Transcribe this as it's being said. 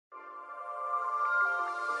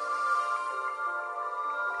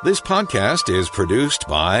This podcast is produced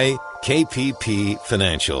by KPP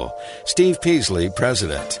Financial. Steve Peasley,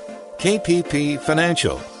 President. KPP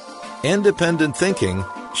Financial. Independent thinking,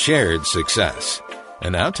 shared success.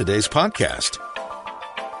 And now today's podcast.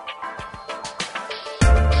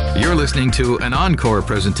 You're listening to an encore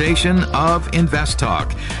presentation of Invest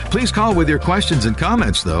Talk. Please call with your questions and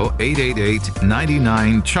comments, though,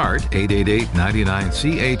 888-99-CHART,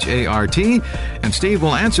 888-99-CHART, and Steve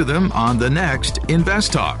will answer them on the next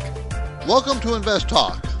Invest Talk. Welcome to Invest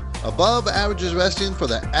Talk, above average investing for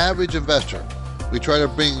the average investor. We try to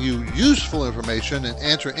bring you useful information and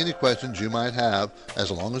answer any questions you might have,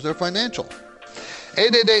 as long as they're financial.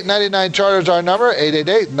 888-99-CHART is our number,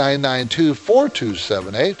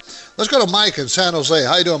 888-992-4278. Let's go to Mike in San Jose.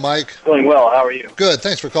 How you doing, Mike? Doing well. How are you? Good.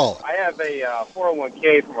 Thanks for calling. I have a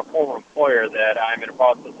 401k from a former employer that I'm in the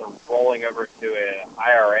process of rolling over to an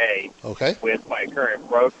IRA with my current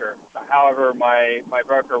broker. However, my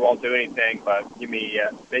broker won't do anything but give me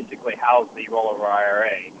basically house the rollover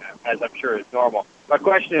IRA, as I'm sure is normal. My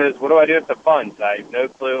question is, what do I do with the funds? I have no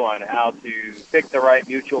clue on how to pick the right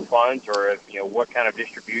mutual funds, or what kind of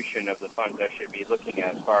distribution of the funds I should be looking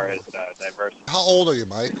at as far as diversity. How old are you,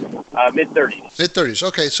 Mike? Mid-30s. Mid-30s.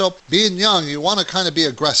 Okay, so being young, you want to kind of be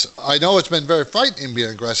aggressive. I know it's been very frightening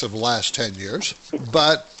being aggressive the last 10 years,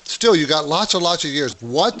 but still, you got lots and lots of years.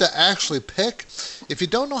 What to actually pick? If you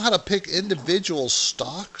don't know how to pick individual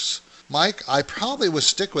stocks, Mike, I probably would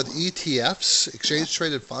stick with ETFs,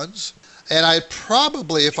 exchange-traded funds. And I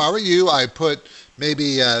probably, if I were you, I'd put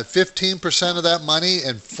maybe 15% of that money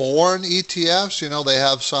in foreign ETFs. They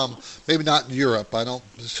have some, maybe not in Europe. I don't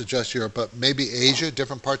suggest Europe, but maybe Asia,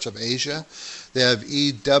 different parts of Asia. They have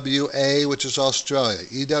EWA, which is Australia.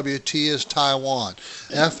 EWT is Taiwan.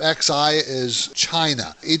 FXI is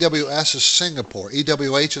China. EWS is Singapore.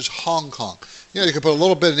 EWH is Hong Kong. You can put a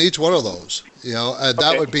little bit in each one of those, and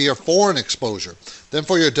that would be your foreign exposure. Then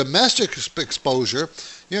for your domestic exposure,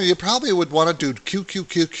 you probably would want to do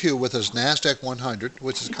QQQQ with his NASDAQ 100,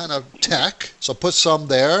 which is kind of tech. So put some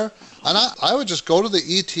there. And I would just go to the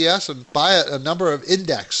ETFs and buy a number of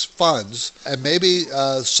index funds, and maybe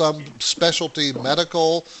some specialty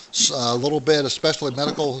medical, a little bit of specialty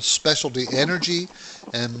medical, specialty energy,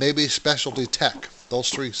 and maybe specialty tech. Those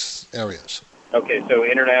three areas. Okay, so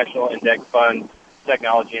international index funds,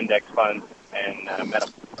 technology index funds, and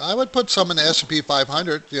medical. I would put some in the S&P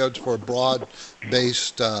 500, for a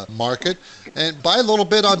broad-based market, and buy a little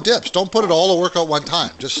bit on dips. Don't put it all to work at one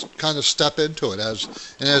time. Just kind of step into it. As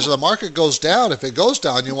the market goes down, if it goes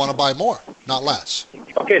down, you want to buy more, not less.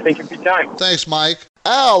 Okay, thank you for your time. Thanks, Mike.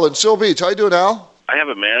 Al in Seal Beach. How you doing, Al? I have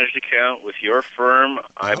a managed account with your firm,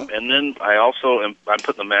 and then I'm putting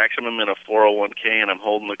the maximum in a 401k, and I'm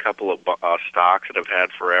holding a couple of stocks that I've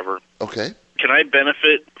had forever. Okay. Can I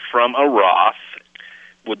benefit from a Roth?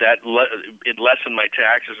 Would that lessen my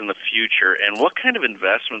taxes in the future? And what kind of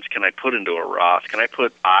investments can I put into a Roth? Can I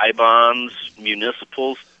put I-bonds,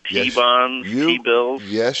 municipals, T-bonds, T-bills?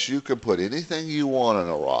 Yes, you can put anything you want in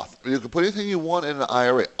a Roth. You can put anything you want in an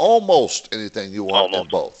IRA. Almost anything you want in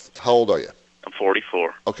both. How old are you? I'm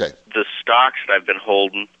 44. Okay. The stocks that I've been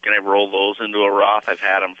holding, can I roll those into a Roth? I've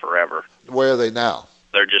had them forever. Where are they now?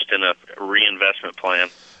 They're just in a reinvestment plan.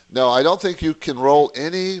 No, I don't think you can roll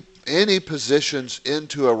any positions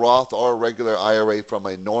into a Roth or a regular IRA from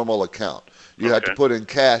a normal account. You have to put in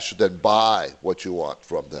cash, then buy what you want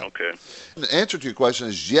from them. Okay. The answer to your question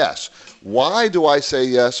is yes. Why do I say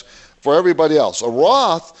yes? For everybody else, a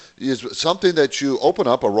Roth is something that you open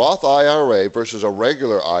up, a Roth IRA versus a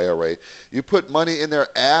regular IRA. You put money in there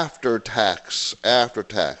after tax.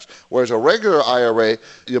 Whereas a regular IRA,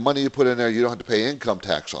 your money you put in there, you don't have to pay income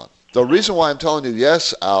tax on. The reason why I'm telling you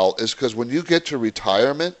yes, Al, is because when you get to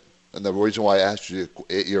retirement, and the reason why I asked you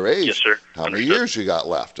at your age, yes, sir. How many years you got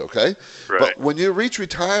left, okay? Right. But when you reach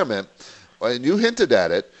retirement, and you hinted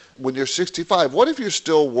at it, when you're 65, what if you're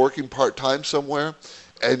still working part-time somewhere,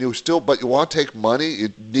 and but you want to take money,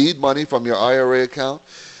 you need money from your IRA account?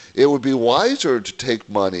 It would be wiser to take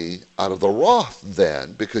money out of the Roth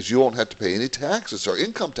then, because you won't have to pay any taxes or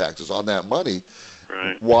income taxes on that money,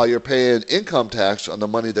 while you're paying income tax on the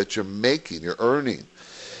money that you're making, you're earning.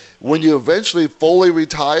 When you eventually fully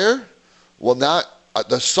retire, the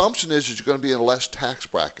assumption is that you're going to be in less tax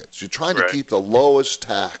brackets. You're trying to keep the lowest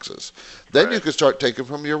taxes. Then you can start taking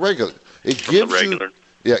from your regular. It gives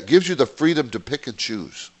you the freedom to pick and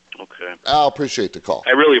choose. Okay. I appreciate the call.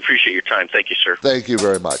 I really appreciate your time. Thank you, sir. Thank you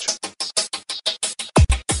very much.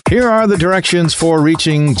 Here are the directions for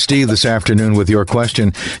reaching Steve this afternoon with your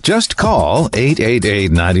question. Just call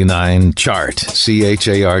 888-99-CHART,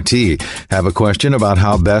 C-H-A-R-T. Have a question about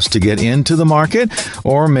how best to get into the market,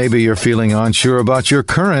 or maybe you're feeling unsure about your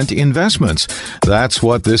current investments. That's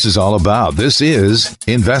what this is all about. This is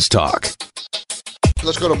Invest Talk.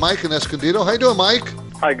 Let's go to Mike in Escondido. How you doing, Mike?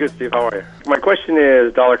 Hi, good, Steve. How are you? My question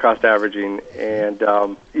is dollar cost averaging, and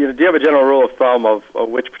do you have a general rule of thumb of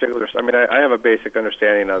which particular? I mean, I have a basic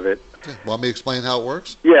understanding of it. Okay. Want me to explain how it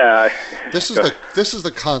works? Yeah. This is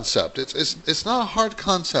the concept. It's not a hard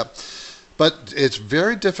concept, but it's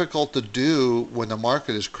very difficult to do when the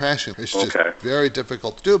market is crashing. It's just very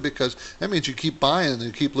difficult to do because that means you keep buying and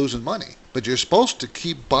you keep losing money. But you're supposed to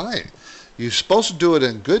keep buying. You're supposed to do it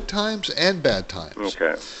in good times and bad times.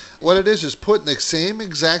 Okay. What it is putting the same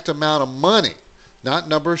exact amount of money, not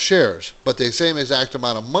number of shares, but the same exact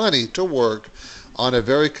amount of money to work on a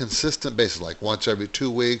very consistent basis, like once every 2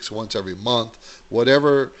 weeks, once every month,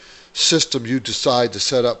 whatever system you decide to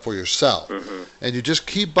set up for yourself. Mm-hmm. And you just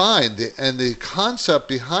keep buying. The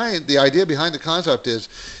idea behind the concept is,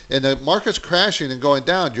 in the market's crashing and going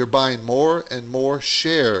down, you're buying more and more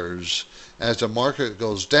shares as the market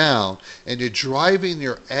goes down, and you're driving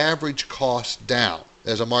your average cost down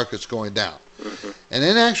as the market's going down. Mm-hmm. And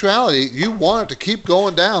in actuality, you want it to keep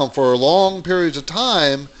going down for long periods of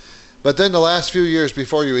time, but then the last few years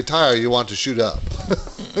before you retire, you want to shoot up.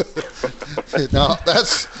 Now,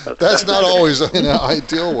 that's not always in an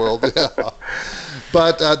ideal world. Yeah.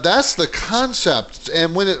 But that's the concept.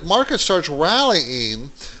 And when the market starts rallying,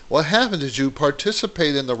 what happens is you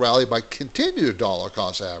participate in the rally by continued dollar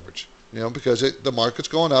cost average. Because the market's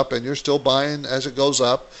going up and you're still buying as it goes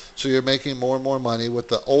up, so you're making more and more money with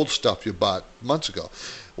the old stuff you bought months ago.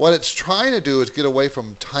 What it's trying to do is get away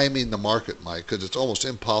from timing the market, Mike, because it's almost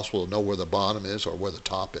impossible to know where the bottom is or where the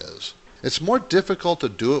top is. It's more difficult to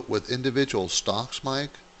do it with individual stocks,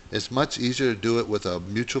 Mike. It's much easier to do it with a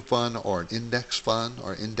mutual fund or an index fund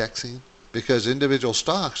or indexing, because individual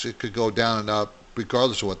stocks, it could go down and up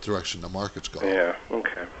regardless of what direction the market's going. Yeah,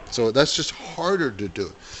 okay. So that's just harder to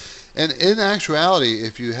do. And in actuality,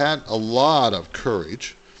 if you had a lot of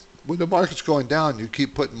courage, when the market's going down, you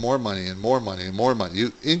keep putting more money and more money and more money.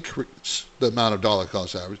 You increase the amount of dollar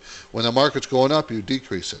cost average. When the market's going up, you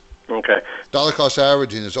decrease it. Okay. Dollar cost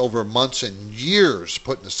averaging is over months and years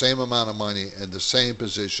putting the same amount of money in the same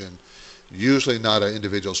position, usually not an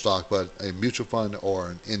individual stock, but a mutual fund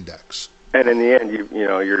or an index. And in the end,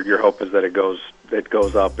 your hope is that it goes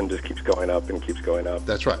up and just keeps going up and keeps going up.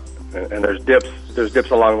 That's right. And there's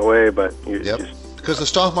dips along the way, but because the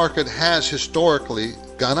stock market has historically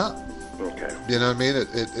gone up. Okay. You know what I mean?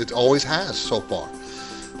 It always has so far,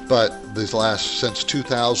 but since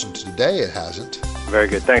 2000 to today, it hasn't. Very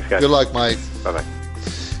good. Thanks, guys. Good luck, Mike. Bye-bye.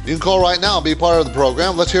 You can call right now and be part of the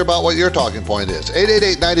program. Let's hear about what your talking point is.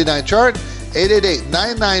 888-99-CHART,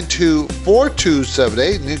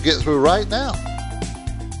 888-992-4278, and you can get through right now.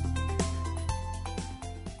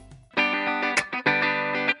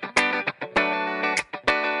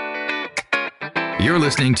 You're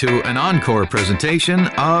listening to an encore presentation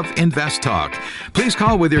of Invest Talk. Please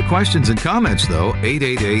call with your questions and comments, though,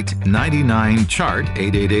 888-99-CHART,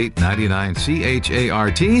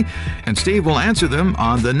 888-99-CHART, and Steve will answer them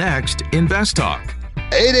on the next Invest Talk.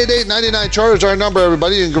 888-99-CHART is our number,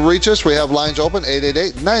 everybody. You can reach us. We have lines open,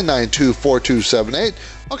 888-992-4278.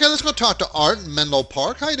 Okay, let's go talk to Art in Menlo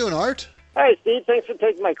Park. How you doing, Art? Hi, Steve. Thanks for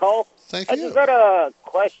taking my call. Thank you. I just got a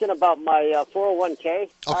question about my 401k.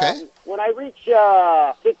 Okay. When I reach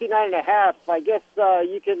 59.5, I guess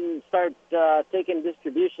you can start taking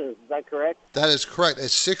distributions. Is that correct? That is correct.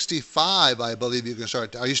 At 65, I believe you can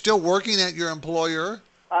start. Are you still working at your employer?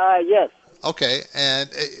 Yes. Okay, and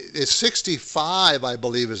it's 65, I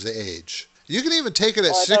believe, is the age. You can even take it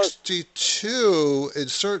at 62 in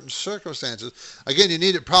certain circumstances. Again, you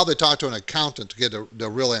need to probably talk to an accountant to get the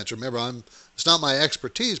real answer. Remember, it's not my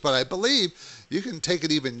expertise, but I believe you can take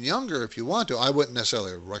it even younger if you want to. I wouldn't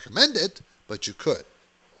necessarily recommend it, but you could.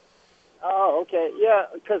 Oh, okay. Yeah,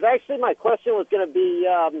 because actually my question was going to be,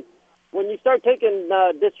 when you start taking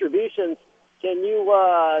distributions, can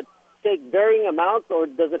you take varying amounts, or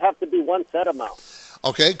does it have to be one set amount?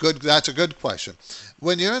 Okay, good. That's a good question.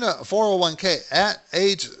 When you're in a 401k at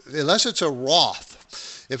age, unless it's a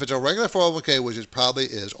Roth, if it's a regular 401k, which it probably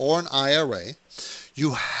is, or an IRA,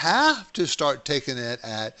 you have to start taking it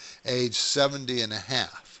at age 70 and a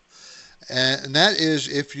half. And that is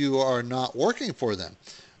if you are not working for them.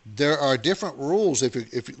 There are different rules. If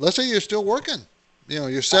let's say you're still working,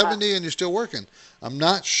 you're 70 and you're still working. I'm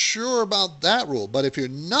not sure about that rule, but if you're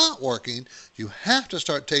not working, you have to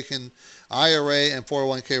start taking IRA and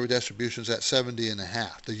 401k distributions at 70 and a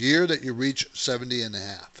half, the year that you reach 70 and a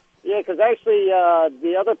half. Yeah, because actually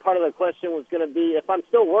the other part of the question was going to be if I'm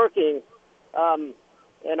still working and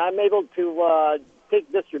I'm able to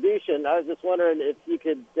take distribution, I was just wondering if you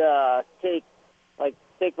could take,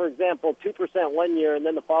 for example, 2% one year and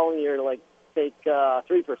then the following year, take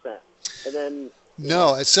 3%. And then...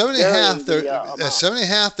 No, at 70 and a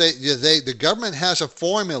half, the government has a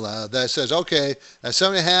formula that says, okay, at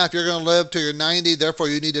 70 and a half, you're going to live till you're 90, therefore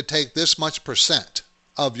you need to take this much percent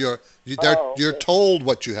of you're told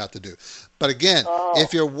what you have to do. But again,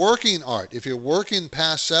 if you're working, Art, if you're working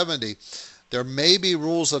past 70, there may be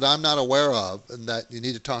rules that I'm not aware of and that you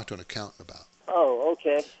need to talk to an accountant about. Oh,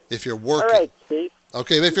 okay. If you're working. All right, Steve.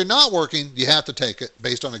 Okay, but if you're not working, you have to take it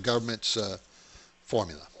based on the government's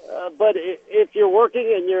formula. But if you're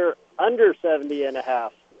working and you're under 70 and a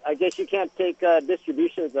half, I guess you can't take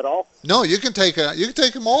distributions at all? No, you can take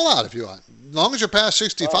them all out if you want. As long as you're past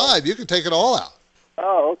 65, you can take it all out.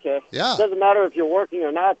 Oh, okay. Yeah. It doesn't matter if you're working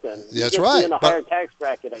or not then. That's right. In a higher tax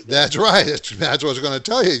bracket, I guess. That's right. That's what I was going to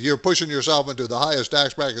tell you. You're pushing yourself into the highest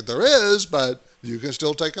tax bracket there is, but you can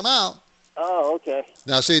still take them out. Oh, okay.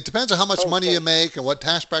 Now, see, it depends on how much money you make and what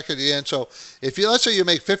tax bracket you're in. So, let's say you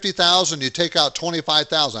make $50,000, you take out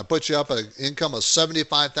 $25,000. I put you up an income of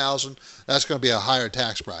 $75,000. That's going to be a higher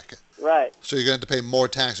tax bracket. Right. So you're going to have to pay more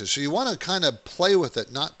taxes. So you want to kind of play with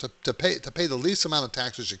it, not to pay the least amount of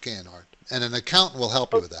taxes you can, Art. And an accountant will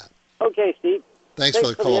help you with that. Okay, Steve. Thanks for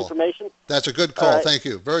the call. The information. That's a good call. Right. Thank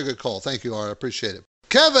you. Very good call. Thank you, Art. I appreciate it.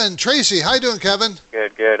 Kevin, Tracy, how you doing, Kevin?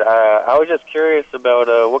 Good. I was just curious about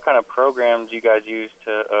what kind of programs you guys use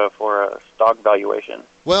for stock valuation.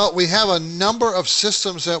 Well, we have a number of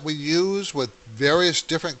systems that we use with various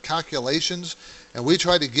different calculations, and we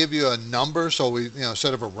try to give you a number, so we,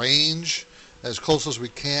 instead of a range, as close as we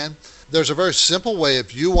can. There's a very simple way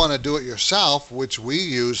if you want to do it yourself, which we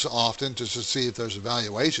use often just to see if there's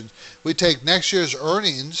evaluations. We take next year's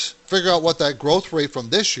earnings, figure out what that growth rate from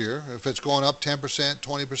this year, if it's going up 10%,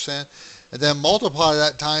 20%, and then multiply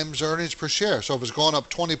that times earnings per share. So if it's going up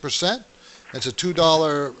 20%, it's a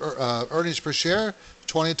 $2 earnings per share.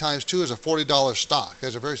 20 times 2 is a $40 stock.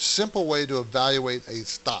 There's a very simple way to evaluate a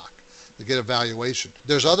stock, to get a valuation.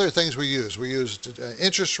 There's other things we use. We use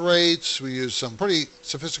interest rates. We use some pretty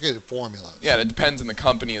sophisticated formulas. Yeah, and it depends on the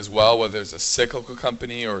company as well, whether it's a cyclical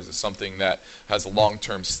company or is it something that has a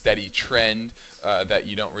long-term steady trend that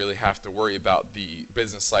you don't really have to worry about the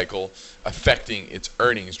business cycle affecting its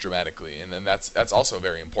earnings dramatically. And then that's also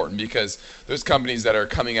very important because there's companies that are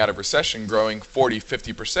coming out of recession growing 40,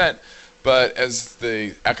 50%, but as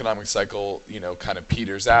the economic cycle, kind of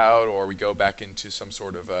peters out or we go back into some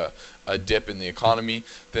sort of a dip in the economy,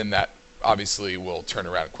 then that obviously will turn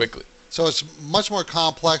around quickly. So it's much more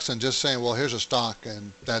complex than just saying, well, here's a stock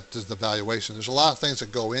and that is the valuation. There's a lot of things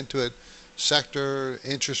that go into it. Sector,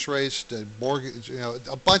 interest rates, the mortgage,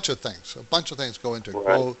 a bunch of things. A bunch of things go into it.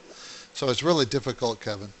 Right. So it's really difficult,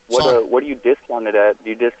 Kevin. What do you discount it at? Do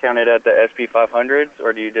you discount it at the SP 500s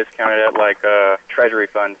or do you discount it at Treasury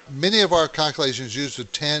funds? Many of our calculations use the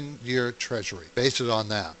 10-year Treasury, based it on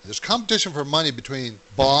that. There's competition for money between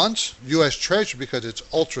bonds, U.S. Treasury because it's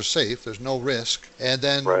ultra safe, there's no risk, and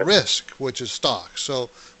then risk, which is stocks. So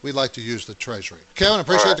we like to use the Treasury. Kevin,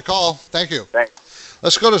 appreciate the call. Thank you. Thanks.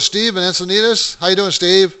 Let's go to Steve in Encinitas. How you doing,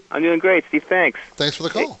 Steve? I'm doing great, Steve. Thanks. Thanks for the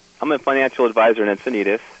call. Hey, I'm a financial advisor in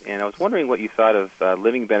Encinitas, and I was wondering what you thought of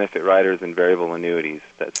living benefit riders and variable annuities.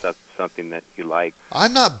 That's something that you like.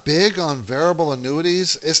 I'm not big on variable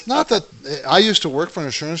annuities. It's not that I used to work for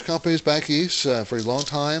insurance companies back east for a long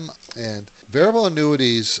time, and variable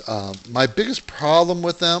annuities, my biggest problem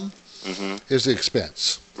with them is the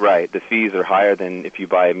expense. Right. The fees are higher than if you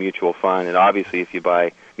buy a mutual fund, and obviously if you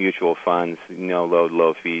buy mutual funds, no load,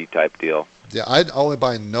 low fee type deal. Yeah, I'd only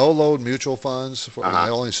buy no-load mutual funds. I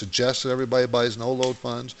only suggest that everybody buys no-load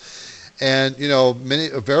funds. And,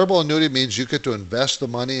 a variable annuity means you get to invest the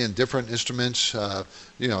money in different instruments.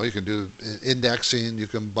 You can do indexing. You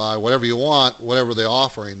can buy whatever you want, whatever they're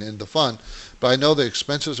offering in the fund. But I know the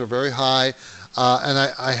expenses are very high.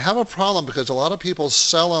 And I have a problem because a lot of people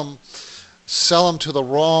sell them to the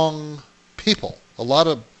wrong people. A lot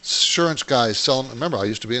of insurance guys sell them. Remember, I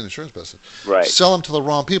used to be in the insurance business. Right. Sell them to the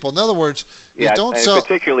wrong people. In other words, they don't sell.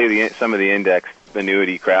 Particularly some of the indexed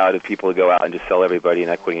annuity crowd of people who go out and just sell everybody an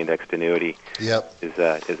equity indexed annuity. Yep. Is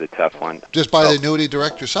a tough one. Just buy the annuity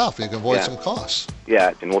direct yourself. You can avoid some costs.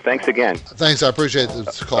 Yeah. And thanks again. Thanks. I appreciate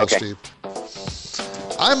the call, Steve.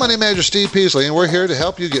 I'm Money Manager Steve Peasley, and we're here to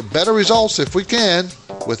help you get better results if we can.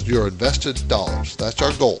 with your invested dollars. That's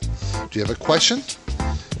our goal. Do you have a question?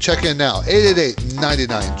 Check in now,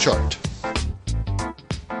 888-99-CHART.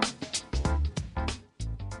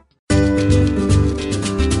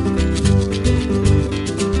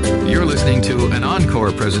 You're listening to an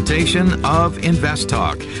encore presentation of Invest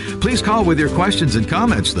Talk. Please call with your questions and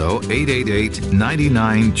comments, though,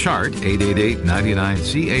 888-99-CHART,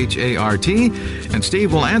 888-99-CHART, and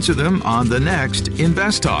Steve will answer them on the next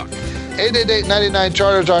Invest Talk.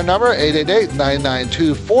 888-99-CHART is our number,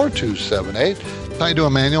 888-992-4278. How you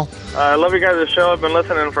doing, Manuel? I love you guys' show. I've been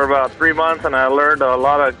listening for about 3 months, and I learned a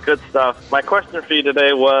lot of good stuff. My question for you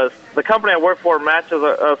today was, the company I work for matches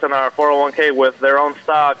us in our 401k with their own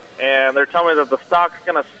stock, and they're telling me that the stock's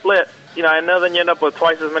going to split. You know, I know then you end up with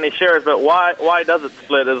twice as many shares, but why does it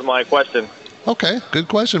split is my question. Okay, good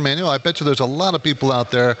question, Manuel. I bet you there's a lot of people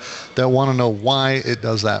out there that want to know why it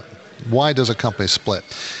does that. Why does a company split?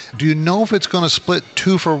 Do you know if it's going to split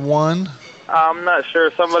 2 for 1? I'm not sure.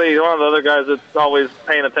 One of the other guys that's always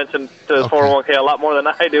paying attention to 401k a lot more than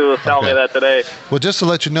I do was telling me that today. Well, just to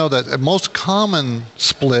let you know that the most common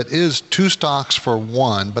split is 2 stocks for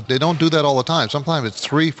 1, but they don't do that all the time. Sometimes it's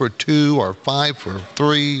 3 for 2 or 5 for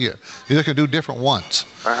 3. You can do different ones.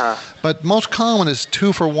 But most common is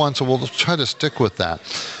 2 for 1, so we'll try to stick with that.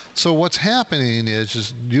 So what's happening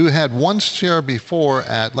is you had 1 share before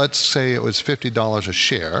at, let's say it was $50 a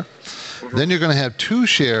share. Then you're going to have 2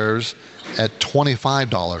 shares at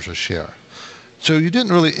 $25 a share. So you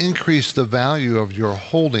didn't really increase the value of your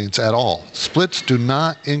holdings at all. Splits do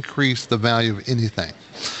not increase the value of anything.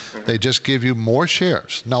 They just give you more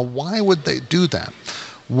shares. Now, why would they do that?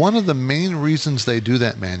 One of the main reasons they do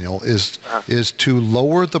that, Manuel, is to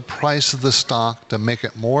lower the price of the stock to make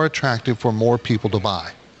it more attractive for more people to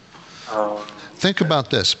buy. Think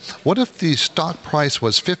about this. What if the stock price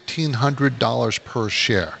was $1,500 per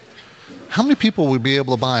share? How many people would be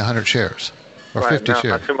able to buy 100 shares or 50 shares?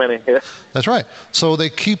 Not too many. Yeah. That's right. So they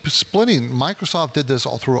keep splitting. Microsoft did this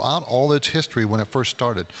throughout all its history when it first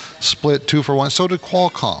started. Split 2 for 1. So did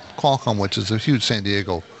Qualcomm. Qualcomm, which is a huge San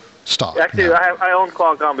Diego stock. Actually, I owned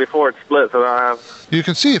Qualcomm before it split, so I have. You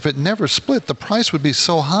can see if it never split, the price would be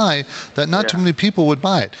so high that not too many people would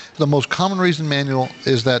buy it. The most common reason, Manuel,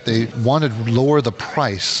 is that they wanted to lower the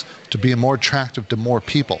price to be more attractive to more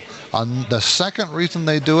people. The second reason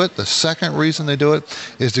they do it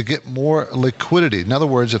is to get more liquidity. In other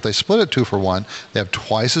words, if they split it 2 for 1, they have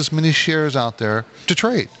twice as many shares out there to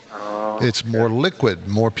trade. It's more liquid.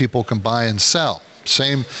 More people can buy and sell.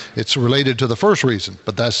 It's related to the first reason,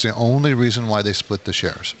 but that's the only reason why they split the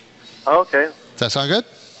shares. Okay. Does that sound good?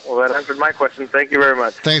 Well, that answered my question. Thank you very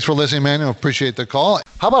much. Thanks for listening, Manuel. Appreciate the call.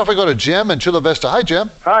 How about if we go to Jim in Chula Vista? Hi,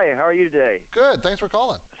 Jim. Hi, how are you today? Good. Thanks for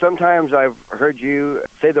calling. Sometimes I've heard you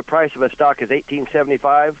say the price of a stock is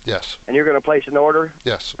 $18.75. Yes. And you're going to place an order?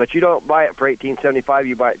 Yes. But you don't buy it for $18.75,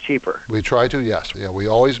 you buy it cheaper. We try to, yes. Yeah, we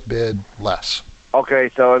always bid less.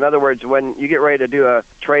 Okay, so in other words, when you get ready to do a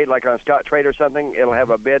trade, like on Scott Trade or something, it'll have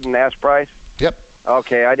a bid and ask price? Yep.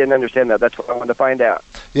 Okay, I didn't understand that. That's what I wanted to find out.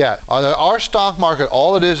 Yeah, our stock market,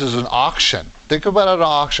 all it is an auction. Think about it, an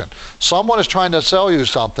auction. Someone is trying to sell you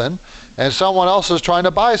something, and someone else is trying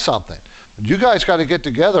to buy something. You guys got to get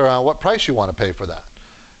together on what price you want to pay for that.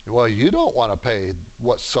 Well, you don't want to pay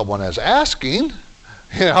what someone is asking.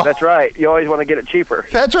 You know? That's right. You always want to get it cheaper.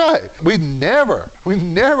 That's right. We never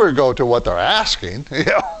go to what they're asking. You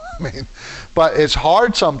know, I mean, but it's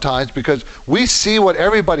hard sometimes because we see what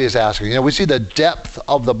everybody is asking. You know, we see the depth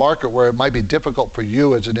of the market where it might be difficult for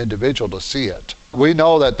you as an individual to see it. We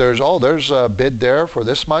know that there's a bid there for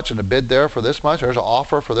this much and a bid there for this much. There's an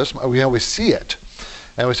offer for this much. You know, we see it.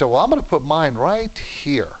 And we say, well, I'm going to put mine right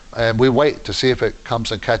here. And we wait to see if it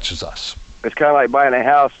comes and catches us. It's kind of like buying a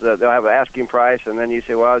house. They'll have an asking price, and then you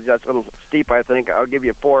say, well, that's a little steep, I think. I'll give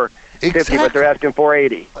you $450, but they're asking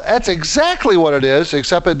 $480. That's exactly what it is,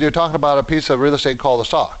 except that you're talking about a piece of real estate called a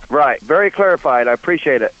stock. Right. Very clarified. I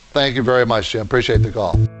appreciate it. Thank you very much, Jim. Appreciate the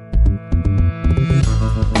call.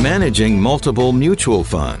 Managing multiple mutual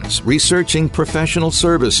funds, researching professional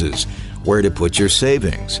services, where to put your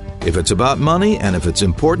savings. If it's about money and if it's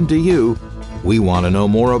important to you, we want to know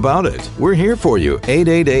more about it. We're here for you.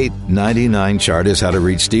 888-99-CHART is how to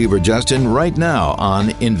reach Steve or Justin right now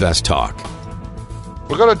on Invest Talk.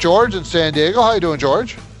 We'll go to George in San Diego. How are you doing,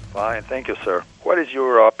 George? Fine, thank you, sir. What is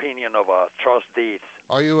your opinion of trust deeds?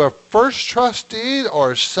 Are you a first trust deed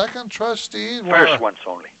or second trust deed? First ones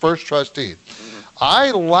only. First trust deed.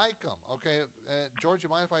 I like them. Okay, George, you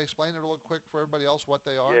mind if I explain it a little quick for everybody else what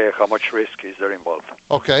they are? Yeah, how much risk is there involved?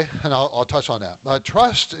 Okay, and I'll touch on that. A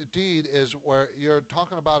trust deed is where you're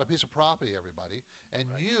talking about a piece of property, everybody,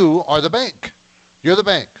 and you are the bank. You're the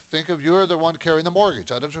bank. Think of you're the one carrying the mortgage.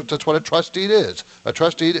 That's what a trust deed is. A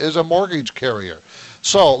trust deed is a mortgage carrier.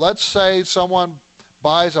 So let's say someone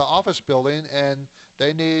buys an office building and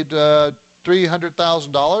they need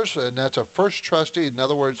 $300,000, and that's a first trust deed. In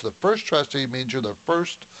other words, the first trust deed means you're the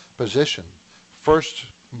first position. First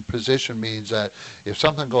position means that if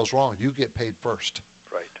something goes wrong, you get paid first.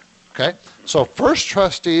 Right. Okay? So first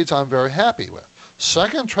trust deeds I'm very happy with.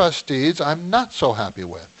 Second trust deeds I'm not so happy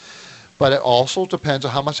with. But it also depends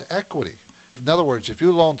on how much equity. In other words, if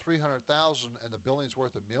you loan $300,000 and the building's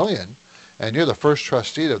worth $1 million, and you're the first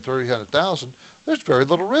trustee of $300,000, there's very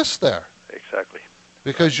little risk there. Exactly.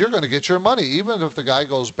 Because you're going to get your money, even if the guy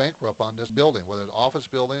goes bankrupt on this building, whether it's an office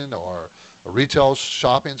building or a retail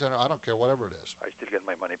shopping center, I don't care, whatever it is. I still get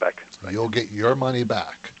my money back. Right. You'll get your money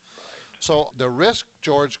back. Right. So the risk,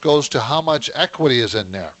 George, goes to how much equity is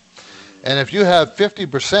in there. And if you have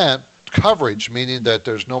 50% coverage, meaning that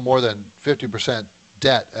there's no more than 50%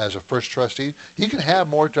 debt as a first trustee, you can have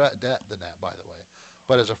more debt than that, by the way.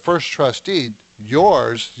 But as a first trustee,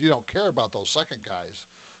 yours, you don't care about those second guys.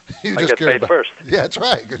 You I just get paid first. Yeah, that's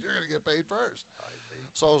right, because you're going to get paid first.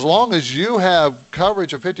 So as long as you have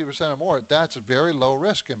coverage of 50% or more, that's very low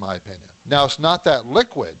risk, in my opinion. Now, it's not that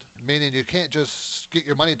liquid, meaning you can't just get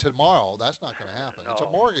your money tomorrow. That's not going to happen. No. It's a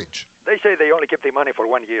mortgage. They say they only keep the money for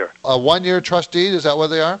 1 year. A 1 year trust deed, is that what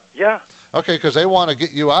they are? Yeah. Okay, because they want to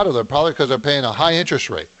get you out of there, probably because they're paying a high interest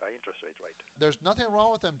rate. High interest rate, right. There's nothing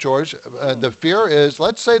wrong with them, George. The fear is,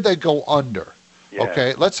 let's say they go under. Yeah.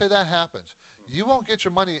 Okay, let's say that happens. You won't get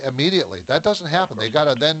your money immediately. That doesn't happen. They got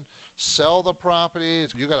to then sell the property.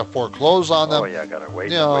 You got to foreclose on them. Oh, yeah, got to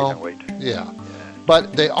wait and wait. Yeah.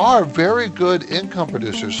 But they are very good income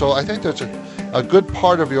producers. So I think that's a good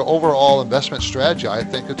part of your overall investment strategy. I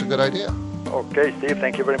think it's a good idea. Okay, Steve,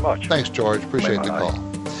 thank you very much. Thanks, George. Appreciate the call.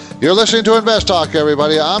 You're listening to Invest Talk,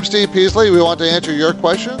 everybody. I'm Steve Peasley. We want to answer your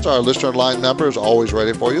questions. Our listener line number is always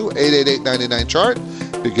ready for you, 888-99-CHART.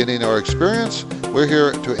 Beginning or experience, we're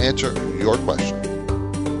here to answer your question.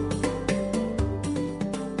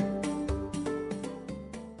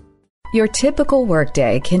 Your typical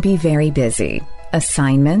workday can be very busy.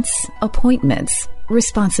 Assignments, appointments,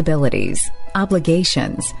 responsibilities,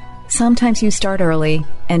 obligations. Sometimes you start early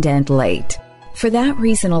and end late. For that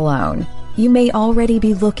reason alone, you may already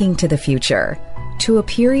be looking to the future, to a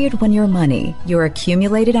period when your money, your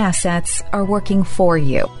accumulated assets, are working for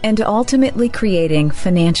you and ultimately creating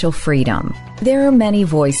financial freedom. There are many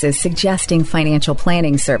voices suggesting financial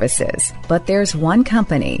planning services, but there's one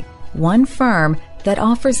company, one firm that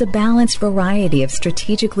offers a balanced variety of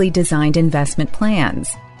strategically designed investment plans.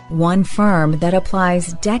 One firm that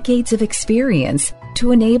applies decades of experience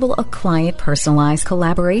to enable a client-personalized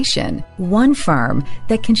collaboration. One firm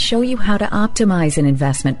that can show you how to optimize an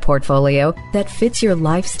investment portfolio that fits your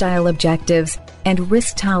lifestyle objectives and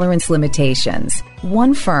risk tolerance limitations.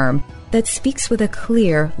 One firm that speaks with a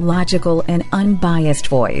clear, logical, and unbiased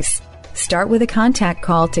voice. Start with a contact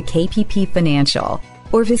call to KPP Financial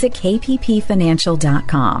or visit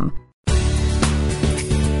kppfinancial.com.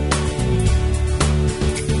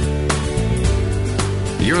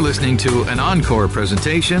 You're listening to an encore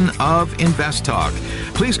presentation of Invest Talk.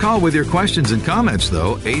 Please call with your questions and comments,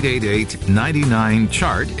 though,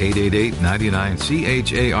 888-99-CHART,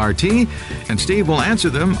 888-99-CHART, and Steve will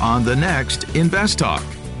answer them on the next Invest Talk.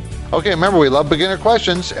 Okay, remember, we love beginner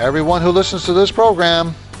questions. Everyone who listens to this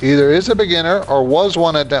program either is a beginner or was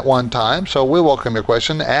one at that one time, so we welcome your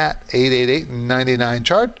question at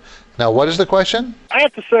 888-99-CHART. Now, what is the question? I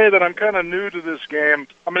have to say that I'm kind of new to this game.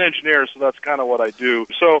 I'm an engineer, so that's kind of what I do.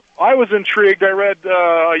 So I was intrigued. I read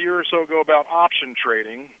a year or so ago about option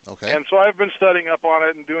trading. Okay. And so I've been studying up on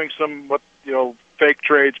it and doing some, fake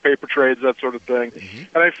trades, paper trades, that sort of thing.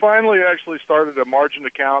 Mm-hmm. And I finally actually started a margin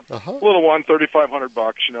account, a little one,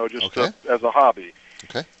 $3,500, just as a hobby.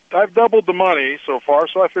 Okay. I've doubled the money so far,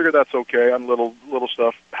 so I figured that's okay on little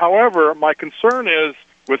stuff. However, my concern is,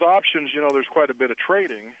 with options, there's quite a bit of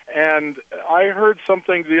trading, and I heard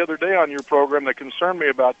something the other day on your program that concerned me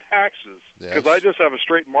about taxes, because I just have a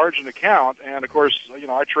straight margin account, and of course,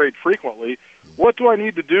 I trade frequently. What do I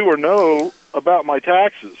need to do or know about my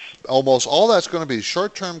taxes? Almost all that's going to be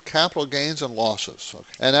short-term capital gains and losses. Okay.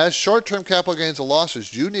 And as short-term capital gains and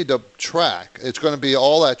losses, you need to track. It's going to be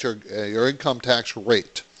all at your income tax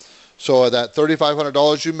rate. So that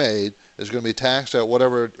 $3,500 you made is going to be taxed at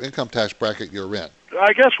whatever income tax bracket you're in.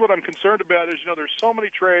 I guess what I'm concerned about is, there's so many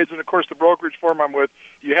trades, and of course the brokerage firm I'm with,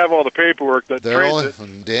 you have all the paperwork that trades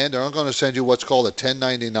it. Dan, they're only going to send you what's called a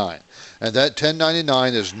 1099. And that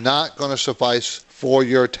 1099 is not going to suffice for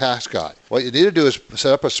your tax guide. What you need to do is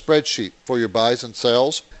set up a spreadsheet for your buys and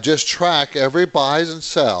sells. Just track every buys and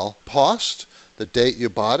sell cost the date you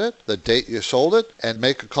bought it, the date you sold it, and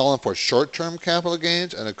make a column for short-term capital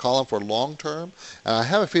gains and a column for long-term. And I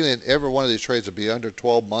have a feeling every one of these trades will be under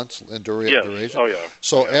 12 months in duration. Yes. Oh, yeah.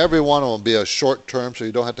 So every one of them will be a short-term, so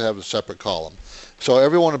you don't have to have a separate column. So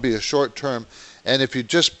every one will be a short-term. And if you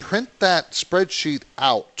just print that spreadsheet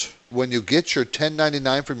out when you get your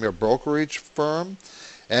 1099 from your brokerage firm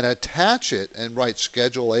and attach it and write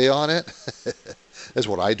Schedule A on it, that's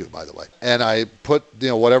what I do, by the way. And I put,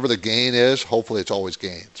 whatever the gain is, hopefully it's always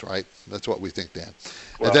gains, right? That's what we think, Dan.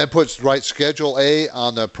 Well, and then write Schedule A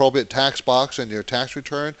on the probate tax box in your tax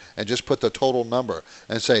return and just put the total number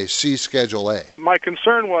and say, see Schedule A. My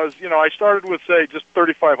concern was, I started with, say, just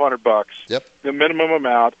 $3,500. Yep. The minimum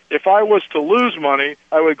amount. If I was to lose money,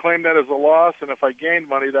 I would claim that as a loss, and if I gained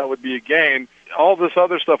money, that would be a gain. All this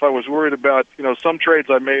other stuff I was worried about, some trades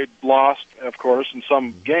I made lost, of course, and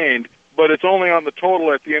some gained. But it's only on the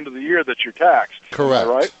total at the end of the year that you're taxed. Correct.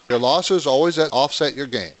 Right? Your losses always offset your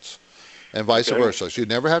gains, and vice versa. So you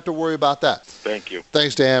never have to worry about that. Thank you.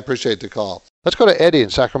 Thanks, Dan. Appreciate the call. Let's go to Eddie in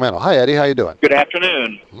Sacramento. Hi, Eddie. How you doing? Good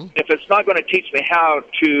afternoon. If it's not going to teach me how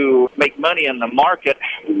to make money in the market,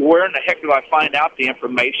 where in the heck do I find out the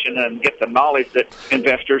information and get the knowledge that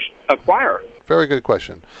investors acquire? Very good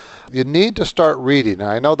question. You need to start reading.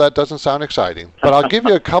 Now, I know that doesn't sound exciting, but I'll give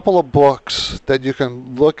you a couple of books that you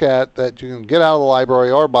can look at, that you can get out of the library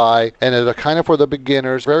or buy, and they're kind of for the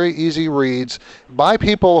beginners, very easy reads, by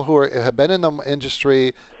people who have been in the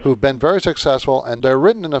industry, who've been very successful, and they're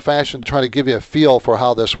written in a fashion to try to give you a feel for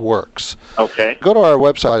how this works. Okay. Go to our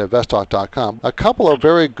website, investtalk.com. A couple of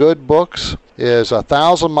very good books is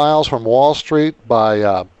 1,000 Miles from Wall Street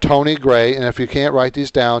by Tony Gray. And if you can't write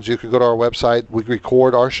these down, you can go to our website. We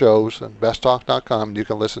record our shows at investtalk.com, and you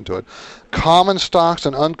can listen to it. Common Stocks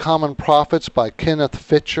and Uncommon Profits by Kenneth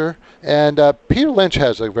Fitcher. And Peter Lynch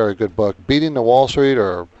has a very good book, Beating the Wall Street,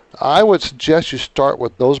 or I would suggest you start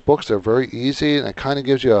with those books. They're very easy, and it kind of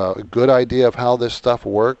gives you a good idea of how this stuff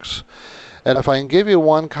works. And if I can give you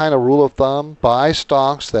one kind of rule of thumb, buy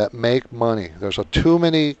stocks that make money. There's too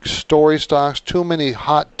many story stocks, too many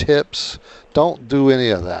hot tips. Don't do any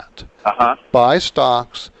of that. Buy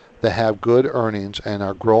stocks that have good earnings and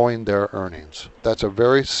are growing their earnings. That's a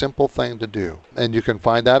very simple thing to do. And you can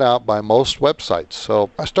find that out by most websites. So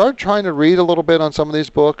I started trying to read a little bit on some of these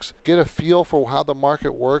books, get a feel for how the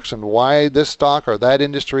market works and why this stock or that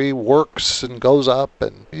industry works and goes up.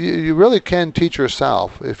 And you really can teach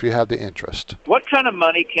yourself if you have the interest. What kind of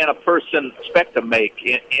money can a person expect to make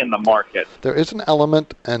in the market? There is an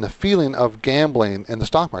element and a feeling of gambling in the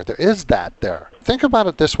stock market. There is that there. Think about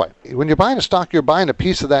it this way. When you're buying a stock, you're buying a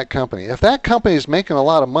piece of that company. If that company is making a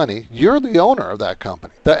lot of money, you're the owner of that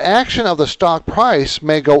company. The action of the stock price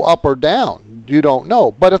may go up or down. You don't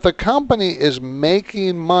know. But if the company is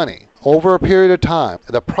making money over a period of time,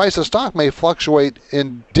 the price of stock may fluctuate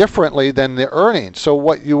differently than the earnings. So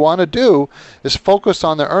what you want to do is focus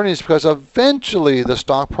on the earnings, because eventually the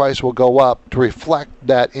stock price will go up to reflect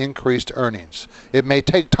that increased earnings. It may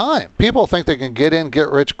take time. People think they can get in, get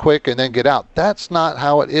rich quick, and then get out. That's not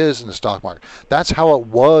how it is in the stock market. That's how it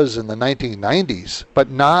was in the 1990s, but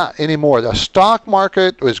not anymore. The stock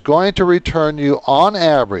market is going to return you, on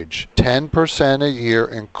average, 10% a year,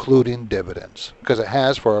 including dividends, because it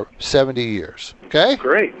has for 70 years. Okay?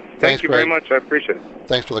 Great. Thank you very much. I appreciate it.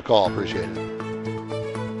 Thanks for the call. Appreciate it.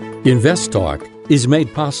 Invest Talk is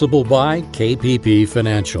made possible by KPP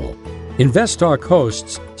Financial. Invest Talk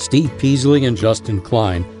hosts Steve Peasley and Justin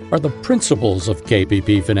Klein are the principals of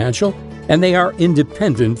KPP Financial, and they are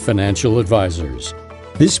independent financial advisors.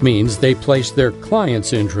 This means they place their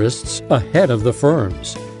clients' interests ahead of the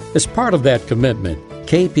firm's. As part of that commitment,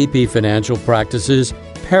 KPP Financial practices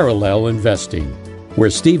parallel investing, where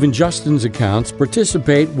Steve and Justin's accounts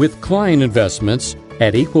participate with client investments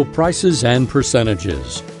at equal prices and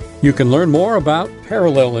percentages. You can learn more about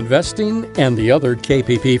parallel investing and the other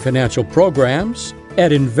KPP Financial programs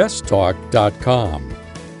at investtalk.com.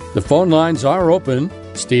 The phone lines are open.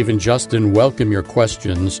 Steve and Justin welcome your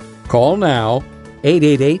questions. Call now,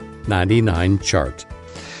 888-99-CHART.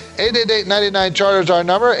 888-99-CHART is our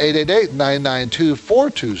number,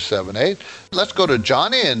 888-992-4278. Let's go to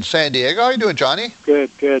Johnny in San Diego. How are you doing, Johnny?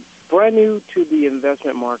 Good. Brand new to the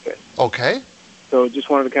investment market. Okay. So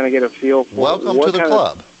just wanted to kind of get a feel for welcome to the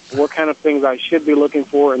club. What kind of things I should be looking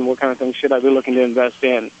for, and what kind of things should I be looking to invest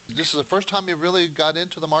in. This is the first time you really got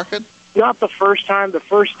into the market? Not the first time. The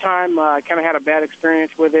first time I kind of had a bad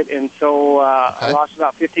experience with it, and so I lost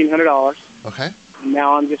about $1,500. Okay.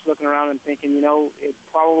 now I'm just looking around and thinking, it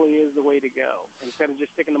probably is the way to go instead of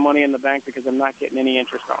just sticking the money in the bank because I'm not getting any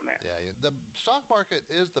interest on that. Yeah, the stock market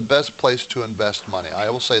is the best place to invest money. I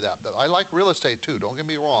will say that. But I like real estate too. Don't get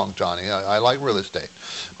me wrong, Johnny. I like real estate.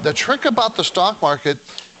 The trick about the stock market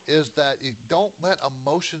is that you don't let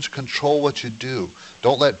emotions control what you do.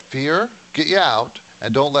 Don't let fear get you out,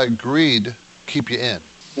 and don't let greed keep you in.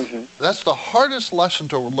 Mm-hmm. That's the hardest lesson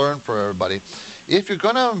to learn for everybody. If you're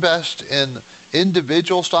going to invest in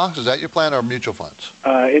individual stocks, is that your plan, or mutual funds?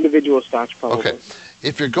 Individual stocks, probably. Okay.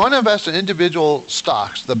 If you're going to invest in individual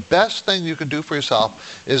stocks, the best thing you can do for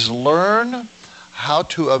yourself is learn how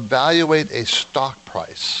to evaluate a stock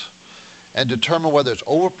price and determine whether it's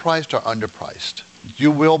overpriced or underpriced.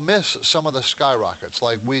 You will miss some of the skyrockets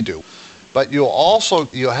like we do, but you'll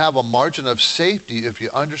have a margin of safety if you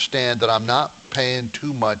understand that I'm not paying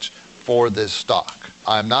too much for this stock.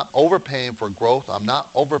 I'm not overpaying for growth. I'm not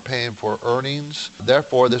overpaying for earnings.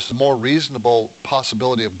 Therefore, this is a more reasonable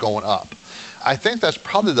possibility of going up. I think that's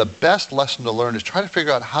probably the best lesson to learn, is try to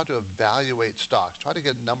figure out how to evaluate stocks. Try to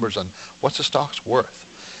get numbers on what's the stock's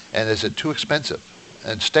worth, and is it too expensive?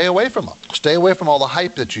 And stay away from them. Stay away from all the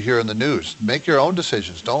hype that you hear in the news. Make your own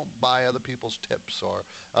decisions. Don't buy other people's tips or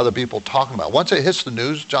other people talking about it. Once it hits the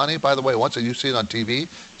news, Johnny, by the way, once you see it on TV,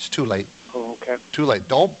 it's too late. Oh, okay. Too late.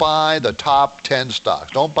 Don't buy the top 10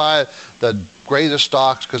 stocks. Don't buy the greatest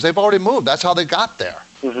stocks because they've already moved. That's how they got there.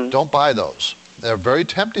 Mm-hmm. Don't buy those. They're very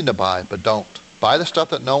tempting to buy, but don't. Buy the stuff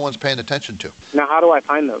that no one's paying attention to. Now, how do I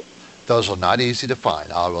find those? Those are not easy to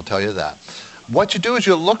find. I will tell you that. What you do is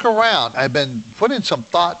you look around. I've been putting some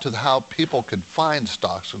thought to how people can find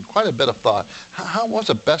stocks, and quite a bit of thought. What's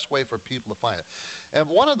the best way for people to find it? And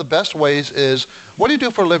one of the best ways is, what do you do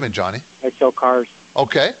for a living, Johnny? I sell cars.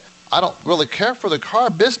 Okay. I don't really care for the car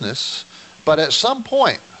business, but at some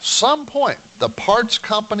point, the parts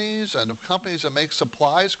companies and the companies that make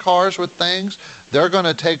supplies cars with things, they're going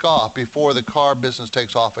to take off before the car business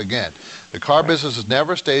takes off again. The car business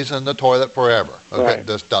never stays in the toilet forever. Okay, right.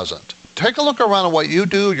 This doesn't. Take a look around at what you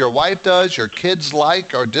do, your wife does, your kids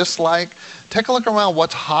like or dislike. Take a look around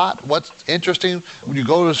what's hot, what's interesting. When you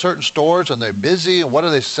go to certain stores and they're busy, and what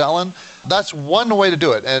are they selling? That's one way to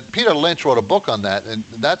do it. And Peter Lynch wrote a book on that, and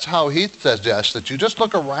that's how he suggests that you just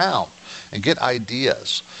look around and get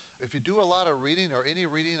ideas. If you do a lot of reading or any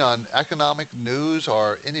reading on economic news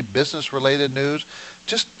or any business-related news,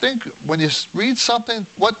 just think, when you read something,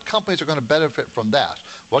 what companies are going to benefit from that?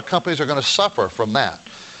 What companies are going to suffer from that?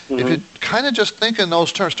 Mm-hmm. If you kind of just think in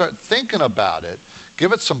those terms, start thinking about it,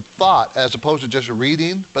 give it some thought as opposed to just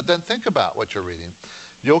reading, but then think about what you're reading,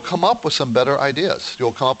 you'll come up with some better ideas.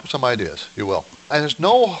 You'll come up with some ideas. You will. And there's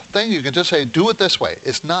no thing you can just say, do it this way.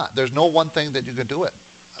 It's not. There's no one thing that you can do it.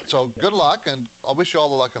 So good luck, and I wish you all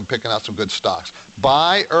the luck in picking out some good stocks.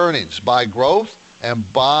 Buy earnings, buy growth,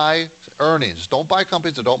 and buy earnings. Don't buy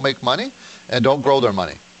companies that don't make money and don't grow their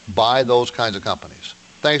money. Buy those kinds of companies.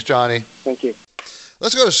 Thanks, Johnny. Thank you.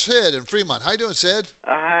 Let's go to Sid in Fremont. How you doing, Sid?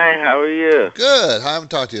 Hi, how are you? Good. I haven't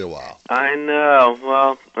talked to you in a while. I know.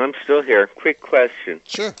 Well, I'm still here. Quick question.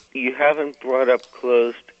 Sure. You haven't brought up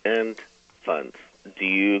closed-end funds. Do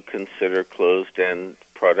you consider closed-end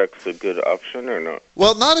products a good option or not?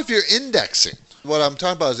 Well, not if you're indexing. What I'm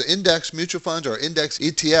talking about is the index mutual funds or index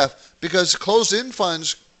ETF, because closed-end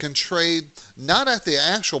funds can trade not at the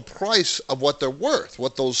actual price of what they're worth,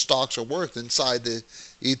 what those stocks are worth inside the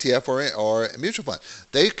ETF or a mutual fund.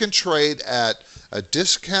 They can trade at a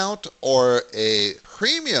discount or a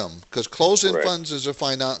premium, because closed-end funds is a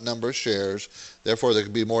finite number of shares. Therefore, there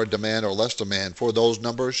could be more demand or less demand for those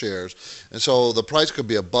number of shares. And so the price could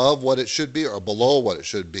be above what it should be or below what it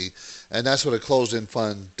should be. And that's what a closed-end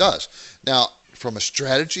fund does. Now, from a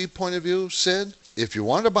strategy point of view, Sid, if you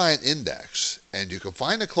want to buy an index and you can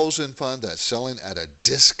find a closed-end fund that's selling at a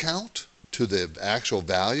discount to the actual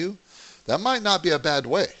value, that might not be a bad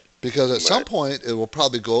way, because at some point it will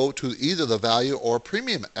probably go to either the value or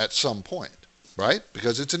premium at some point, right?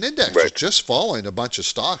 Because it's an index. It's just following a bunch of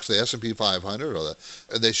stocks, the S&P 500,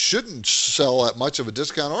 and they shouldn't sell at much of a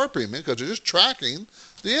discount or a premium because they're just tracking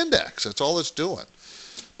the index. That's all it's doing.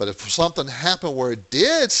 But if something happened where it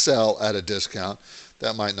did sell at a discount,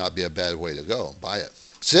 that might not be a bad way to go. Buy it.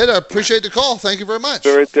 Sid, I appreciate the call. Thank you very much.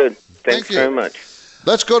 Very good. Thanks very much.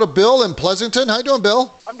 Let's go to Bill in Pleasanton. How you doing,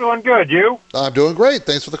 Bill? I'm doing good. You? I'm doing great.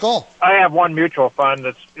 Thanks for the call. I have one mutual fund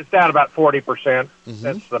it's down about 40%. Mm-hmm.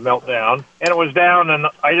 That's the meltdown. And it was down, and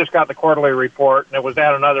I just got the quarterly report, and it was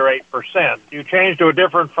down another 8%. Do you change to a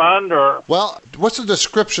different fund, or? Well, what's the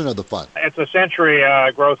description of the fund? It's a Century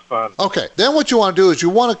Growth Fund. Okay. Then what you want to do is you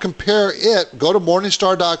want to compare it. Go to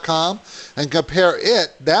Morningstar.com and compare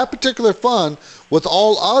that particular fund, with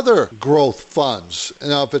all other growth funds.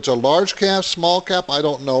 Now, if it's a large cap, small cap, I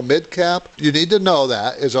don't know, mid cap, you need to know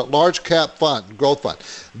that is a large cap fund, growth fund.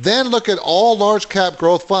 Then look at all large cap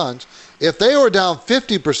growth funds. If they were down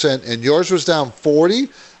 50% and yours was down 40,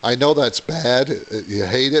 I know that's bad. You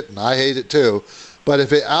hate it, and I hate it too. But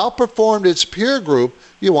if it outperformed its peer group,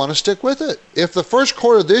 you want to stick with it. If the first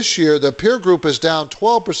quarter this year, the peer group is down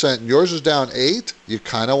 12% and yours is down 8%, you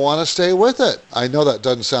kind of want to stay with it. I know that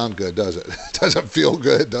doesn't sound good, does it? It doesn't feel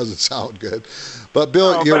good, it doesn't sound good. But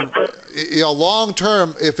Bill, long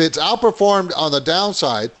term, if it's outperformed on the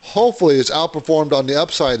downside, hopefully it's outperformed on the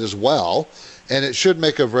upside as well. And it should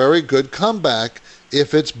make a very good comeback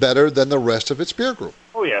if it's better than the rest of its peer group.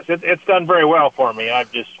 Oh, yes. It's done very well for me.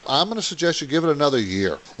 I'm going to suggest you give it another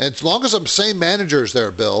year. And as long as the same manager's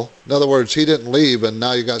there, Bill, in other words, he didn't leave and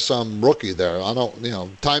now you got some rookie there.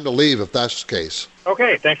 Time to leave if that's the case.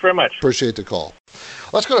 Okay. Thanks very much. Appreciate the call.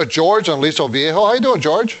 Let's go to George on Aliso Viejo. How you doing,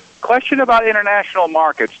 George? Question about international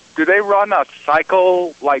markets. Do they run a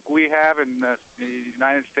cycle like we have in the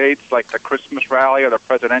United States, like the Christmas rally or the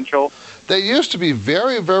presidential? They used to be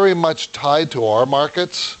very, very much tied to our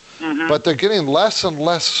markets, but they're getting less and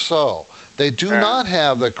less so. They do not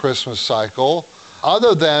have the Christmas cycle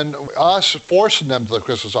other than us forcing them to the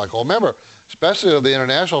Christmas cycle. Remember, especially the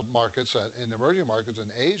international markets and emerging markets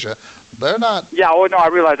in Asia, they're not. Yeah, no, I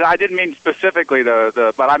realize that. I didn't mean specifically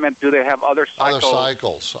but I meant, do they have other cycles? Other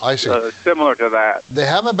cycles, I see. Similar to that. They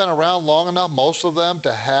haven't been around long enough, most of them,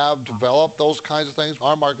 to have developed those kinds of things.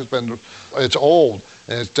 Our market's it's old,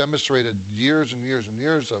 and it's demonstrated years and years and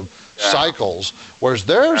years of cycles, whereas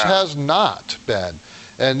theirs has not been.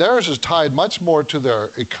 And theirs is tied much more to their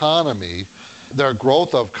economy, their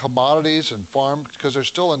growth of commodities and farm, because they're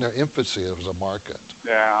still in their infancy as a market.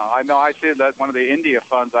 Yeah, I know. I see that one of the India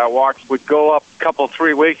funds I watched would go up a couple,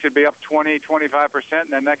 3 weeks, it'd be up 20, 25%, and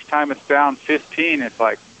the next time it's down 15. It's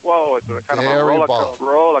like, whoa, it's kind of a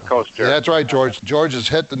roller coaster. Yeah, that's right, George. George has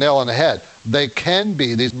hit the nail on the head.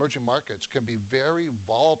 These emerging markets can be very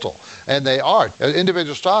volatile, and they are.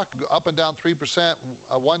 Individual stock up and down 3%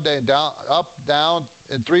 one day, and down,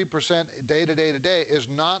 and 3% day to day is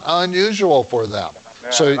not unusual for them. Yeah,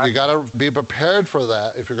 so you got to be prepared for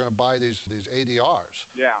that if you're going to buy these ADRs.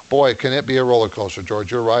 Yeah. Boy, can it be a roller coaster, George.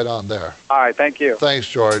 You're right on there. All right, thank you. Thanks,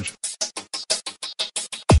 George.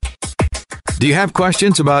 Do you have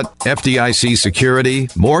questions about FDIC security,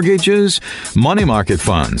 mortgages, money market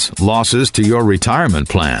funds, losses to your retirement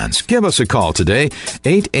plans? Give us a call today,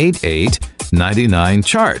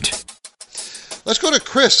 888-99-CHART. Let's go to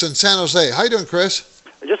Chris in San Jose. How you doing, Chris?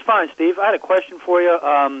 Just fine, Steve. I had a question for you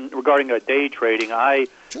regarding day trading. I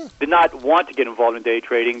did not want to get involved in day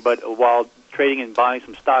trading, but while trading and buying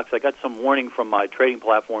some stocks, I got some warning from my trading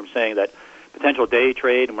platform saying that potential day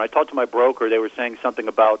trade. And when I talked to my broker, they were saying something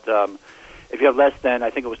about if you have less than,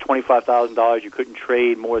 I think it was $25,000, you couldn't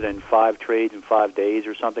trade more than 5 trades in 5 days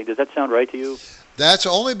or something. Does that sound right to you? That's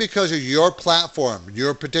only because of your platform,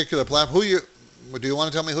 your particular platform. Do you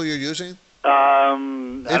want to tell me who you're using? I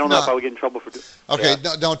don't know if I would get in trouble for doing. Okay,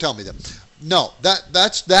 no, don't tell me that. No,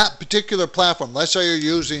 that's that particular platform. Let's say you're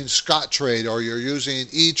using Scottrade or you're using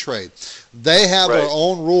E-Trade. They have their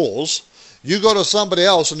own rules. You go to somebody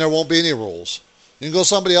else and there won't be any rules. You can go to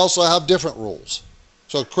somebody else and have different rules.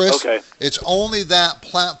 So, Chris, it's only that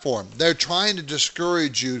platform. They're trying to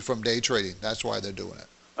discourage you from day trading. That's why they're doing it.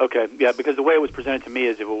 Okay, yeah, because the way it was presented to me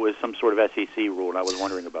is if it was some sort of SEC rule, and I was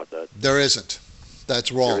wondering about that. There isn't.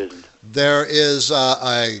 That's wrong. There isn't. There is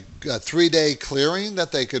a 3-day clearing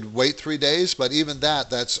that they could wait 3 days, but even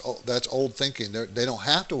that's old thinking. They don't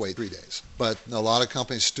have to wait 3 days, but a lot of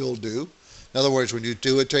companies still do. In other words, when you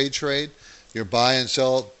do a day trade, you buy and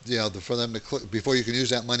sell, for them to click before you can use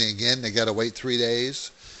that money again, they got to wait 3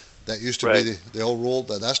 days. That used to be the old rule.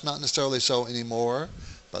 That's not necessarily so anymore.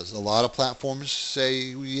 But a lot of platforms say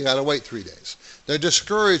you got to wait 3 days. They're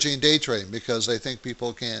discouraging day trading because they think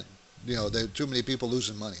people can't. There are too many people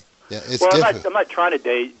losing money. Yeah, it's difficult. I'm not trying to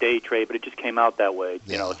day trade, but it just came out that way.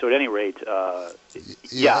 So at any rate, I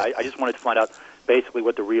just wanted to find out basically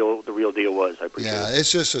what the real deal was. I appreciate it. Yeah,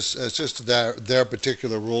 it's just their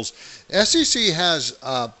particular rules. SEC has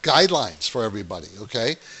guidelines for everybody,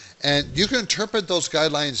 okay? And you can interpret those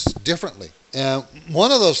guidelines differently. And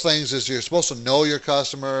one of those things is you're supposed to know your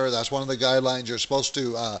customer. That's one of the guidelines. You're supposed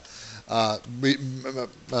to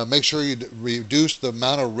make sure you reduce the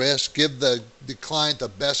amount of risk, give the client the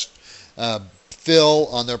best fill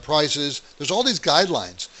on their prices. There's all these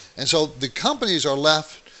guidelines. And so the companies are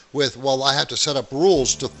left with, I have to set up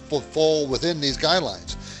rules to fall within these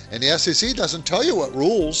guidelines. And the SEC doesn't tell you what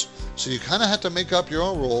rules, so you kind of have to make up your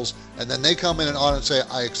own rules, and then they come in and audit and say,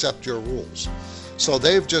 I accept your rules. So I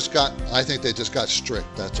think they just got strict,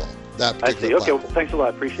 that's all. That I see. particular Okay, well, platform. thanks a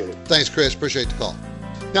lot. Appreciate it. Thanks, Chris. Appreciate the call.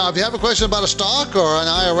 Now, if you have a question about a stock or an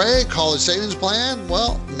IRA, college savings plan,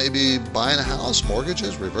 well, maybe buying a house,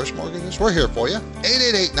 mortgages, reverse mortgages, we're here for you.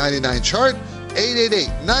 888-99-CHART,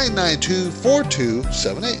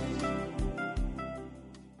 888-992-4278.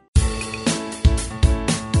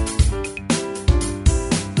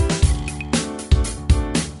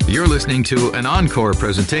 You're listening to an encore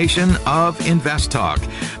presentation of Invest Talk.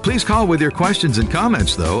 Please call with your questions and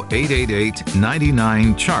comments, though,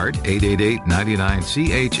 888-99-CHART,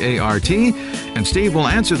 888-99-CHART, and Steve will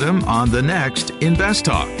answer them on the next Invest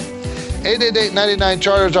Talk.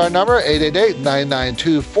 888-99-CHART is our number,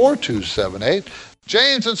 888-992-4278.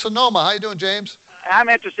 James in Sonoma. How you doing, James? I'm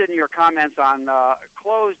interested in your comments on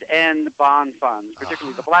closed-end bond funds,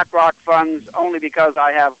 particularly the BlackRock funds, only because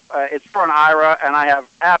I have it's for an IRA, and I have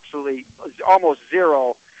absolutely almost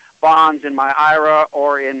zero bonds in my IRA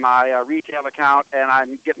or in my retail account, and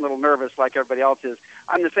I'm getting a little nervous like everybody else is.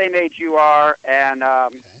 I'm the same age you are, and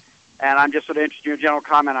I'm just sort of interested in your general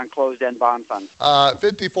comment on closed-end bond funds.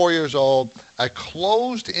 54 years old, a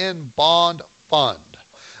closed-end bond fund.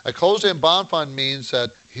 A closed-end bond fund means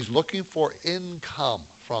that he's looking for income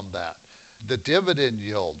from that. The dividend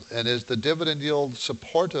yield, and is the dividend yield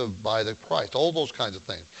supportive by the price? All those kinds of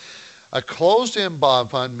things. A closed-end bond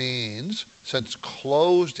fund means, since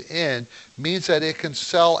closed-in, means that it can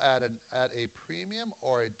sell at a premium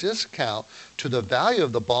or a discount to the value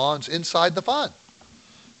of the bonds inside the fund.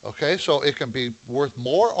 Okay, so it can be worth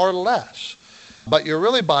more or less, but you're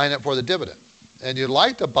really buying it for the dividend. And you'd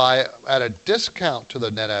like to buy it at a discount to the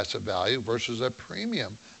net asset value versus a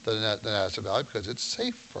premium to the net asset value because it's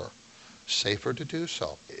safer to do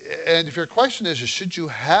so. And if your question is should you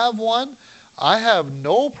have one, I have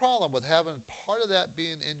no problem with having part of that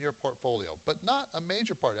being in your portfolio, but not a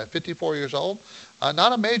major part. At 54 years old,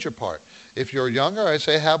 not a major part. If you're younger, I'd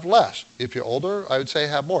say have less. If you're older, I would say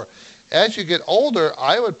have more. As you get older,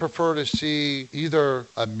 I would prefer to see either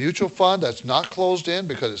a mutual fund that's not closed in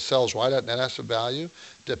because it sells right at net asset value,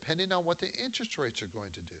 depending on what the interest rates are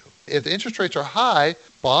going to do. If the interest rates are high,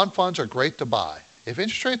 bond funds are great to buy. If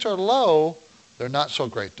interest rates are low, they're not so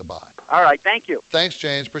great to buy. All right, thank you. Thanks,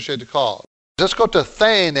 James. Appreciate the call. Let's go to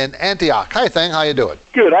Thane in Antioch. Hi, Thane. How you doing?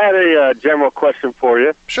 Good. I had a general question for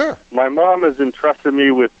you. Sure. My mom has entrusted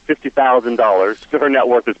me with $50,000. Her net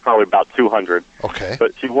worth is probably about $200,000. Okay.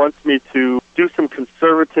 But she wants me to do some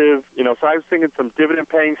conservative, so I was thinking some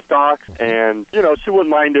dividend-paying stocks, and, she wouldn't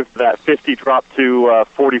mind if that 50 dropped to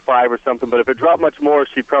 45 or something, but if it dropped much more,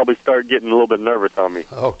 she'd probably start getting a little bit nervous on me.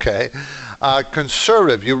 Okay.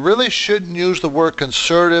 Conservative. You really shouldn't use the word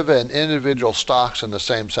conservative and individual stocks in the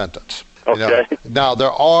same sentence. Okay. Now,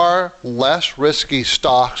 there are less risky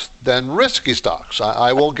stocks than risky stocks.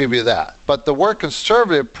 I will give you that. But the word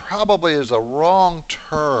conservative probably is a wrong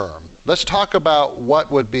term. Let's talk about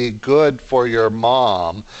what would be good for your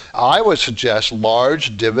mom. I would suggest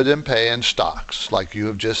large dividend-paying stocks, like you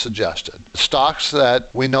have just suggested. Stocks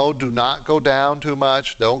that we know do not go down too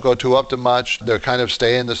much, don't go too up too much, they're kind of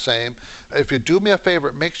staying the same. If you do me a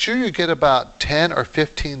favor, make sure you get about 10 or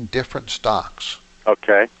 15 different stocks.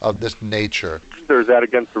 Okay. Of this nature. Or is that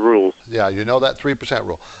against the rules? Yeah, you know that 3%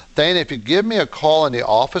 rule. Thane, if you give me a call in the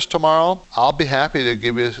office tomorrow, I'll be happy to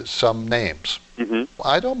give you some names. Mm-hmm.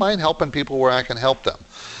 I don't mind helping people where I can help them.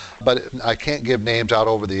 But I can't give names out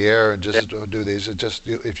over the air and just do these. It's just,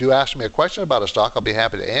 if you ask me a question about a stock, I'll be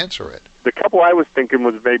happy to answer it. The couple I was thinking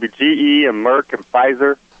was maybe GE and Merck and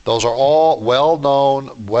Pfizer. Those are all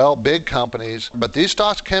well-known, big companies. But these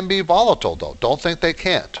stocks can be volatile, though. Don't think they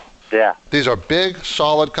can't. Yeah. These are big,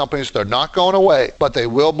 solid companies. They're not going away, but they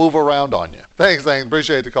will move around on you. Thanks, Thane.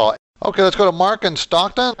 Appreciate the call. Okay, let's go to Mark in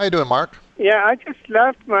Stockton. How you doing, Mark? Yeah, I just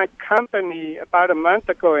left my company about a month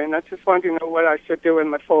ago, and I just want to know what I should do with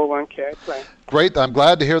my 401k plan. Great. I'm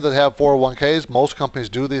glad to hear that they have 401ks. Most companies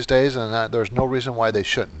do these days, and there's no reason why they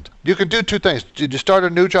shouldn't. You can do two things. Did you start a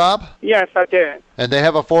new job? Yes, I did. And they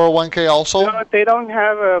have a 401k also? No, they don't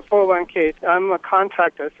have a 401k. I'm a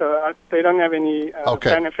contractor, so they don't have any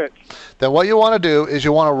benefits. Then what you want to do is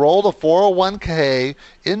you want to roll the 401k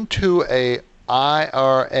into a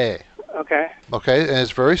IRA. Okay. Okay, and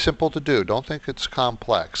it's very simple to do. Don't think it's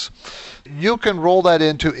complex. You can roll that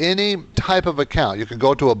into any type of account. You can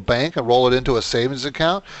go to a bank and roll it into a savings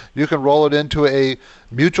account. You can roll it into a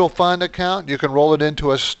mutual fund account. You can roll it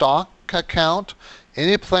into a stock account.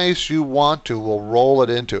 Any place you want to, we'll roll it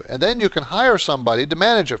into. And then you can hire somebody to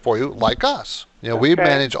manage it for you, like us. We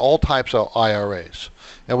manage all types of IRAs.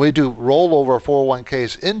 And we do rollover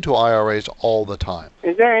 401ks into IRAs all the time.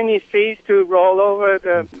 Is there any fees to roll over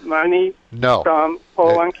the money from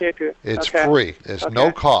 401k to? It's free. It's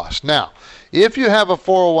no cost. Now, if you have a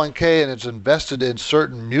 401k and it's invested in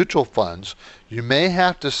certain mutual funds, you may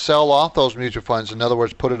have to sell off those mutual funds. In other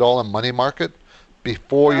words, put it all in money market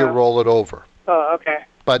before you roll it over. Oh, okay.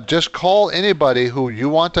 But just call anybody who you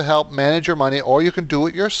want to help manage your money, or you can do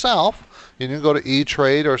it yourself. You can go to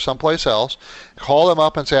E-Trade or someplace else. Call them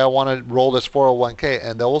up and say, I want to roll this 401k,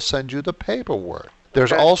 and they will send you the paperwork.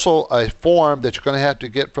 There's also a form that you're going to have to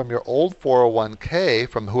get from your old 401k,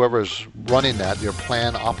 from whoever's running that, your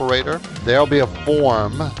plan operator. There'll be a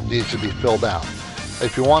form that needs to be filled out.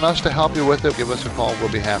 If you want us to help you with it, give us a call.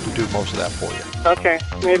 We'll be happy to do most of that for you. Okay.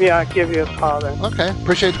 Maybe I'll give you a call then. Okay.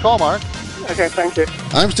 Appreciate the call, Mark. Okay, thank you.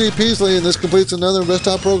 I'm Steve Peasley, and this completes another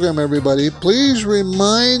InvestTalk program, everybody. Please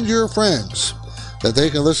remind your friends that they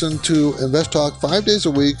can listen to InvestTalk 5 days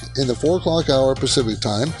a week in the 4 o'clock hour Pacific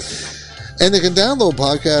time. And they can download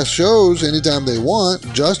podcast shows anytime they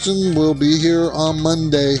want. Justin will be here on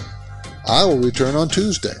Monday. I will return on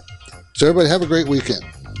Tuesday. So everybody have a great weekend.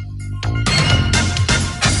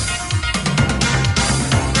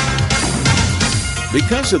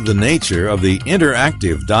 Because of the nature of the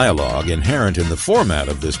interactive dialogue inherent in the format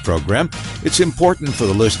of this program, it's important for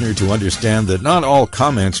the listener to understand that not all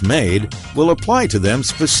comments made will apply to them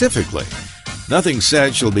specifically. Nothing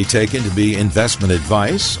said shall be taken to be investment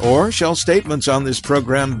advice, or shall statements on this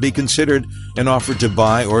program be considered an offer to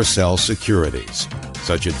buy or sell securities.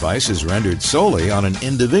 Such advice is rendered solely on an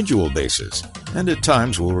individual basis, and at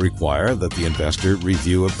times will require that the investor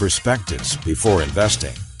review a prospectus before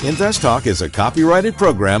investing. InvestTalk is a copyrighted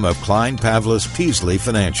program of Klein Pavlis Peasley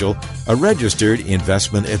Financial, a registered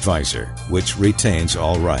investment advisor, which retains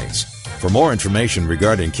all rights. For more information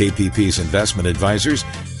regarding KPP's investment advisors,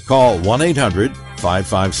 call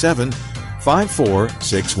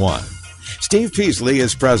 1-800-557-5461. Steve Peasley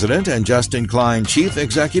is President and Justin Klein Chief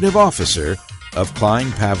Executive Officer of Klein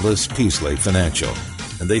Pavlis Peasley Financial.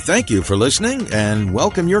 And they thank you for listening and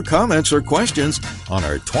welcome your comments or questions on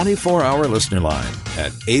our 24-hour listener line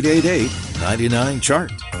at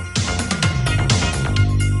 888-99-CHART.